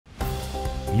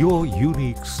Your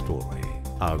unique story,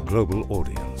 our global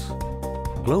audience.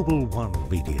 Global One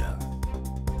Media.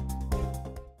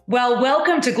 Well,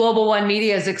 welcome to Global One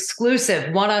Media's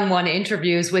exclusive one-on-one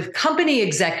interviews with company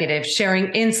executives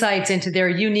sharing insights into their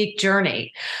unique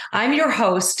journey. I'm your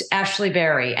host, Ashley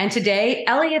Berry, and today,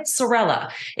 Eliot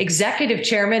Sorella, Executive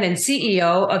Chairman and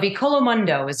CEO of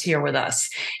Ecolomondo, is here with us.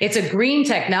 It's a green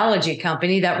technology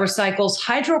company that recycles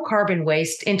hydrocarbon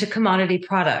waste into commodity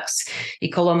products.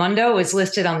 Ecolomondo is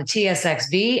listed on the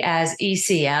TSXV as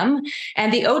ECM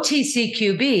and the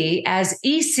OTCQB as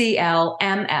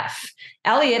ECLMF.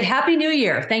 Eliot, Happy New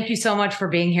Year. Thank you so much for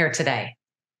being here today.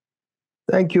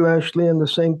 Thank you, Ashley, and the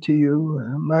same to you.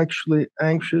 I'm actually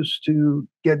anxious to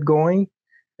get going,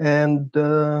 and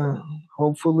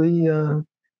hopefully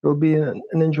it'll be an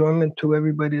enjoyment to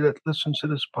everybody that listens to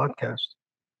this podcast.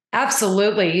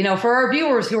 Absolutely. You know, for our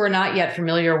viewers who are not yet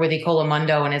familiar with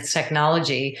Ecolomondo and its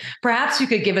technology, perhaps you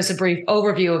could give us a brief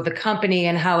overview of the company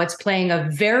and how it's playing a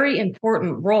very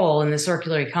important role in the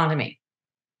circular economy.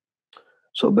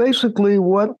 So basically,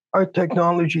 what our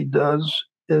technology does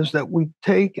is that we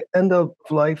take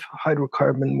end-of-life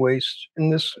hydrocarbon waste, in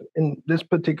this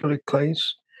particular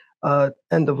case,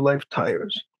 end-of-life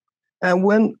tires.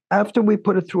 And after we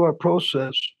put it through our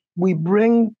process, we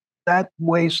bring that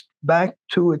waste back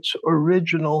to its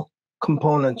original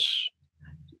components,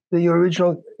 the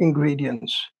original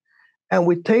ingredients. And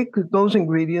we take those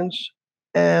ingredients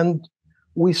and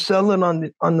we sell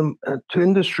it to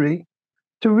industry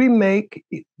to remake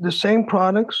the same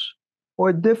products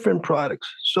or different products.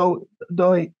 So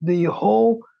the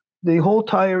whole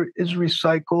tire is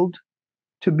recycled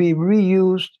to be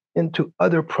reused into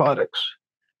other products.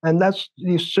 And that's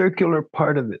the circular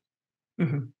part of it.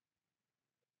 Mm-hmm.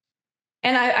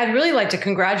 And I'd really like to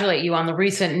congratulate you on the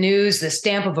recent news, the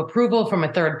stamp of approval from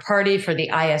a third party for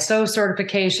the ISO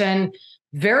certification.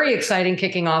 Very exciting,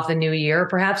 kicking off the new year.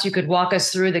 Perhaps you could walk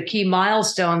us through the key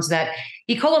milestones that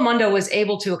Ecolomondo was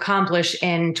able to accomplish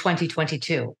in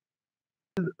 2022.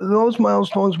 Those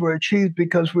milestones were achieved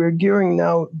because we're gearing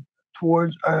now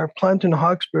towards our plant in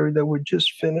Hawkesbury that we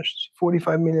just finished,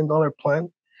 $45 million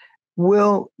plant.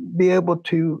 We'll be able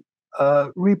to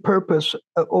repurpose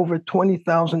over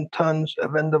 20,000 tons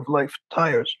of end-of-life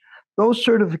tires. Those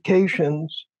certifications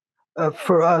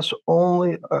for us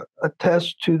only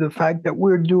attest to the fact that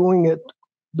we're doing it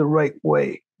the right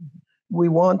way. We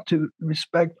want to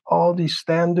respect all these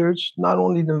standards, not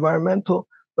only the environmental,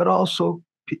 but also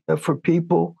for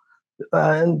people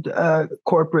and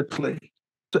corporately.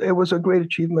 So it was a great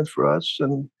achievement for us,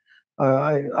 and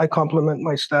I compliment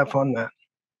my staff on that.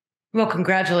 Well,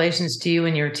 congratulations to you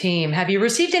and your team. Have you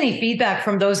received any feedback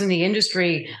from those in the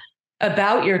industry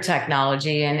about your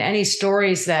technology and any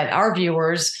stories that our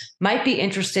viewers might be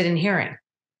interested in hearing?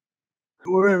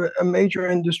 We're a major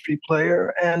industry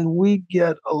player, and we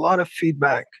get a lot of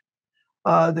feedback.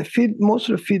 Most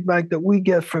of the feedback that we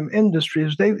get from industry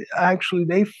is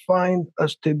they find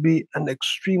us to be an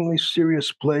extremely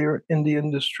serious player in the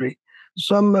industry.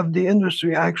 Some of the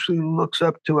industry actually looks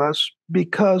up to us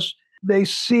because they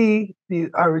see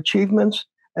our achievements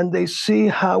and they see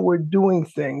how we're doing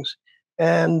things.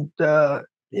 And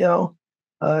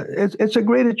it's a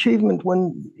great achievement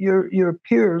when your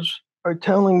peers are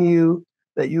telling you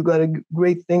that you got a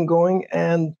great thing going,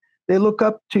 and they look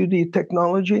up to the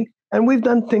technology. And we've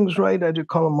done things right at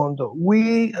Ecolomondo.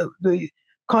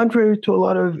 Contrary to a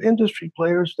lot of industry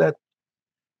players that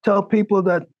tell people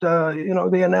that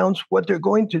they announce what they're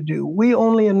going to do, we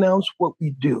only announce what we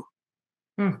do.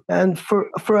 And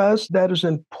for us, that is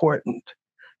important.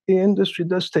 The industry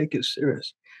does take it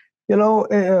serious.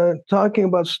 Talking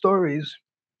about stories,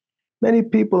 many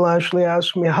people actually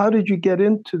ask me, how did you get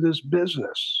into this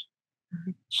business?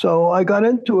 Mm-hmm. So I got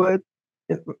into it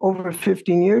over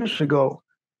 15 years ago.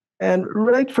 And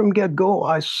right from get-go,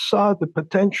 I saw the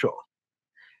potential.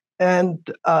 And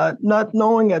not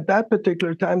knowing at that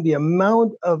particular time the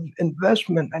amount of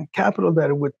investment and capital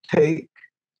that it would take,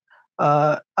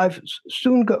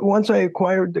 once I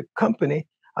acquired the company,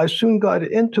 I soon got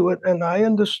into it, and I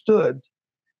understood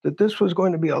that this was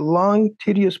going to be a long,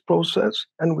 tedious process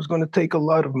and was going to take a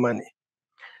lot of money.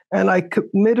 And I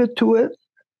committed to it.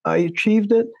 I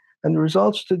achieved it. And the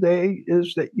results today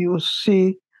is that you will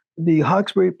see the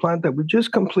Hawkesbury plant that we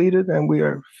just completed, and we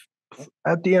are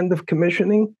at the end of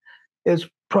commissioning, is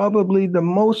probably the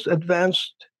most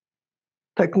advanced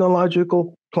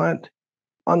technological plant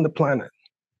on the planet.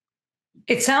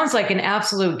 It sounds like an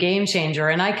absolute game changer,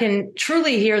 and I can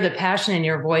truly hear the passion in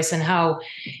your voice and how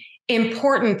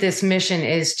important this mission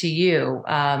is to you,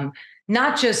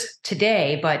 not just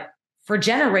today, but for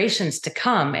generations to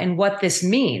come, and what this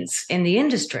means in the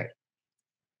industry.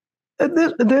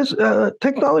 There's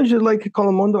technology like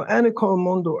Ecolomondo and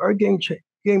Ecolomondo are game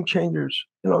changers,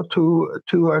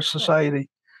 to our society.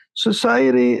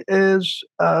 Society is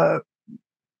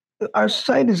our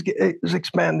society is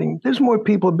expanding. There's more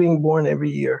people being born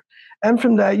every year, and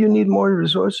from that, you need more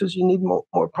resources. You need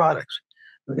more products.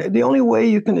 Okay? The only way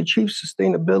you can achieve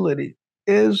sustainability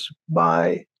is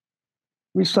by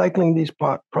recycling these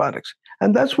products,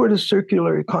 and that's where the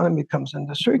circular economy comes in.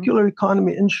 The circular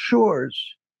economy ensures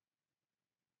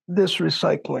this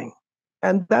recycling.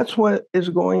 And that's what is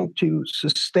going to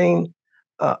sustain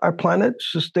our planet,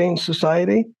 sustain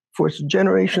society for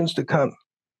generations to come.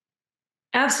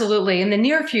 Absolutely. In the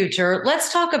near future,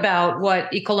 let's talk about what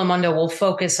Ecolomondo will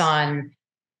focus on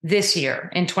this year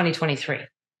in 2023.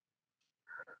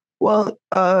 Well,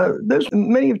 there's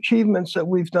many achievements that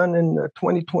we've done in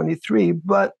 2023,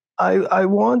 but I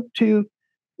want to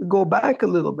go back a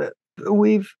little bit.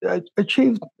 We've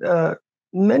achieved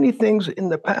many things in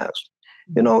the past.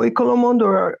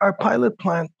 Ecolomondo, our pilot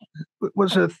plant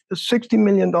was a $60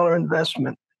 million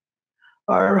investment.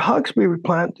 Our Hawkesbury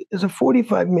plant is a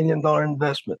 $45 million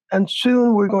investment. And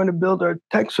soon we're going to build our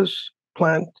Texas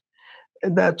plant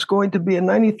that's going to be a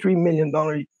 $93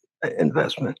 million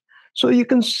investment. So you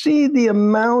can see the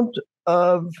amount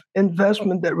of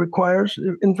investment that requires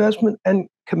investment and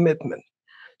commitment.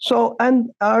 So,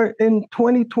 in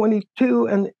 2022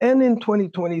 and in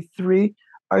 2023,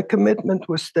 our commitment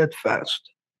was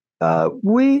steadfast.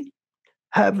 We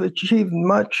have achieved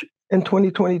much in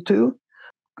 2022.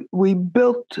 We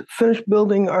finished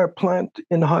building our plant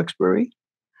in Hawkesbury.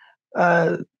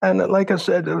 And like I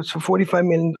said, it was a $45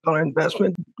 million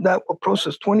investment that will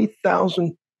process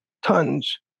 20,000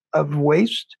 tons of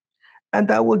waste, and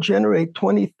that will generate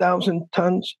 20,000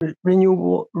 tons of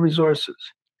renewable resources.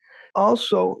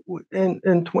 Also, in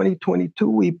 2022,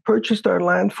 we purchased our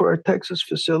land for our Texas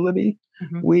facility.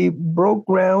 Mm-hmm. We broke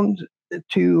ground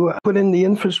to put in the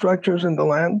infrastructures in the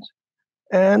land,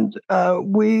 and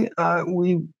we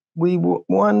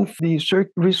won the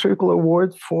Recircle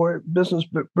Award for Business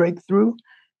Breakthrough.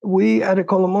 We at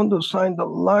Ecolomondo signed the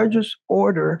largest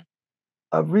order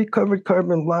of recovered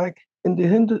carbon black in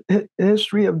the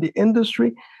history of the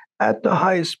industry at the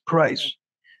highest price.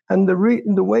 And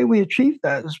the way we achieve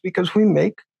that is because we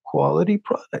make quality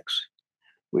products.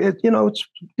 It's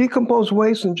decomposed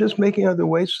waste, and just making other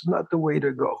waste is not the way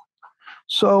to go.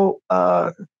 So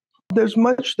there's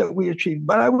much that we achieved,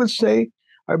 but I would say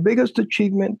our biggest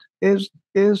achievement is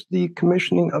the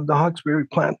commissioning of the Hawkesbury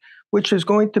plant, which is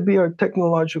going to be our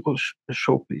technological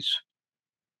showpiece.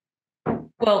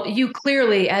 Well, you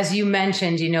clearly, as you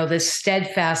mentioned, this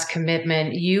steadfast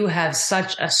commitment. You have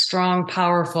such a strong,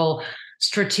 powerful,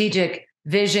 strategic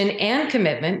vision and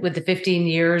commitment with the 15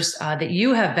 years that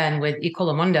you have been with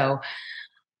Ecolomondo.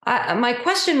 My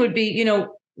question would be,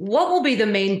 what will be the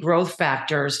main growth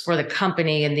factors for the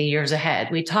company in the years ahead?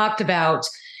 We talked about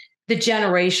the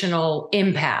generational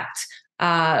impact.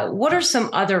 What are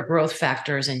some other growth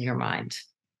factors in your mind?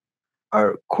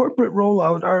 Our corporate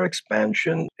rollout, our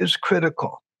expansion is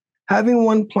critical. Having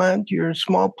one plant, you're a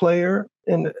small player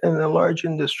in a large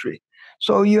industry.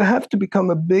 So you have to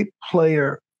become a big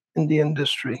player in the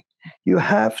industry. You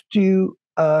have to,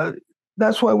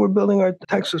 that's why we're building our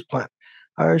Texas plant.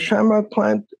 Our Shamrock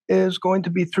plant is going to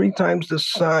be 3 times the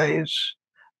size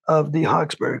of the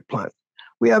Hawkesbury plant.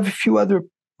 We have a few other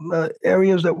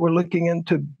areas that we're looking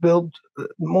into build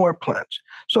more plants.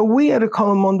 So we at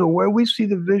Ecolomondo, where we see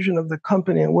the vision of the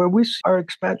company and where we see our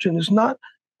expansion is not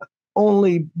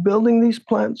only building these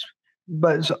plants,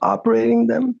 but is operating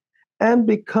them and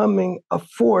becoming a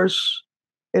force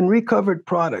in recovered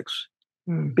products,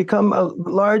 become a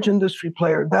large industry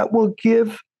player. That will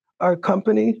give our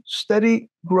company steady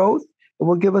growth. It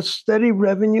will give us steady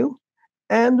revenue,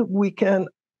 and we can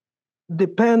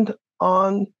depend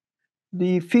on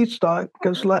the feedstock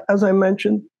because, as I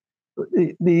mentioned,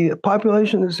 the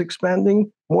population is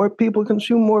expanding. More people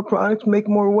consume more products, make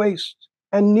more waste,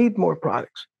 and need more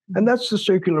products. And that's the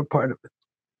circular part of it.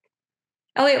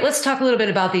 Eliot, let's talk a little bit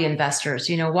about the investors.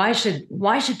 Why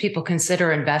should people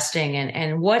consider investing,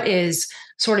 and what is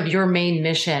sort of your main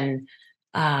mission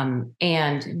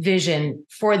and vision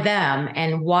for them,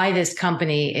 and why this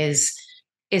company is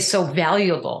so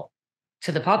valuable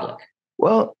to the public?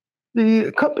 Well,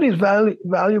 the company is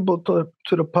valuable to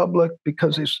the public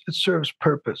because it serves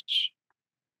purpose.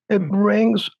 It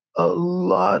brings a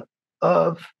lot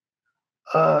of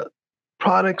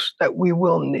products that we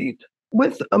will need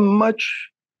with a much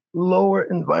lower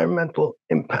environmental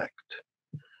impact.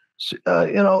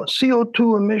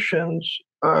 CO2 emissions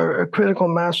are a critical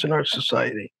mass in our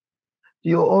society.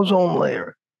 The ozone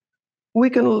layer. We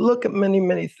can look at many,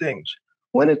 many things.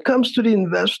 When it comes to the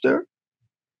investor,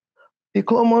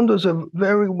 Ecolomondo is a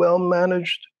very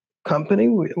well-managed company.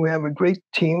 We have a great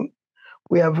team.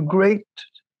 We have a great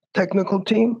technical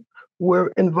team.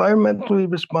 We're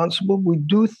environmentally responsible. We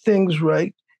do things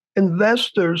right.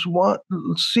 Investors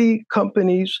see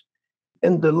companies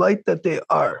in the light that they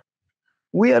are.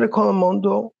 We at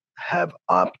Ecolomondo have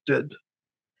opted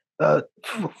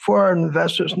for our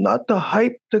investors not to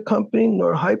hype the company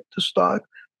nor hype the stock,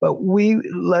 but we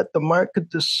let the market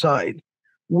decide.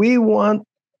 We want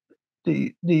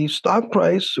the stock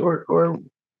price or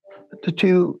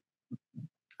to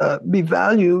be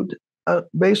valued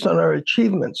based on our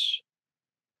achievements,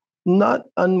 not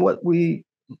on what we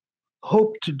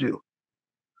hope to do.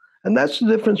 And that's the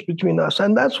difference between us.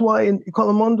 And that's why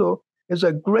Ecolomondo is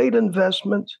a great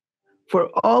investment for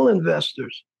all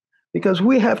investors, because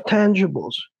we have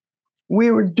tangibles.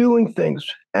 We were doing things,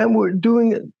 and we're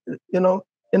doing it,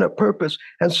 in a purpose.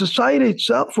 And society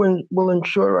itself will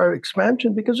ensure our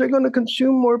expansion, because they're going to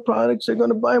consume more products, they're going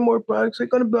to buy more products, they're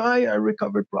going to buy our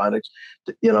recovered products.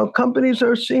 Companies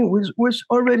are seeing, we're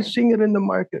already seeing it in the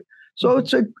market. So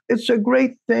it's a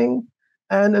great thing,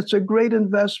 and it's a great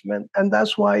investment. And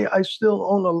that's why I still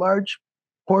own a large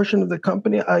portion of the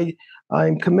company.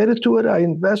 I'm committed to it, I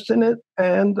invest in it,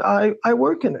 and I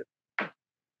work in it.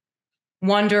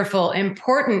 Wonderful,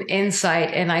 important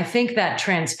insight. And I think that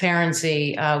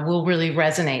transparency will really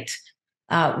resonate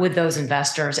with those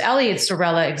investors. Eliot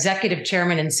Sorella, Executive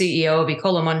Chairman and CEO of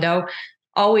Ecolomondo,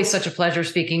 always such a pleasure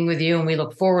speaking with you. And we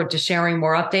look forward to sharing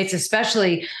more updates,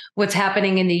 especially what's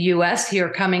happening in the US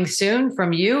here coming soon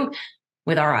from you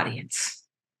with our audience.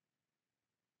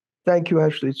 Thank you,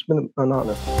 Ashley. It's been an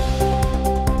honor.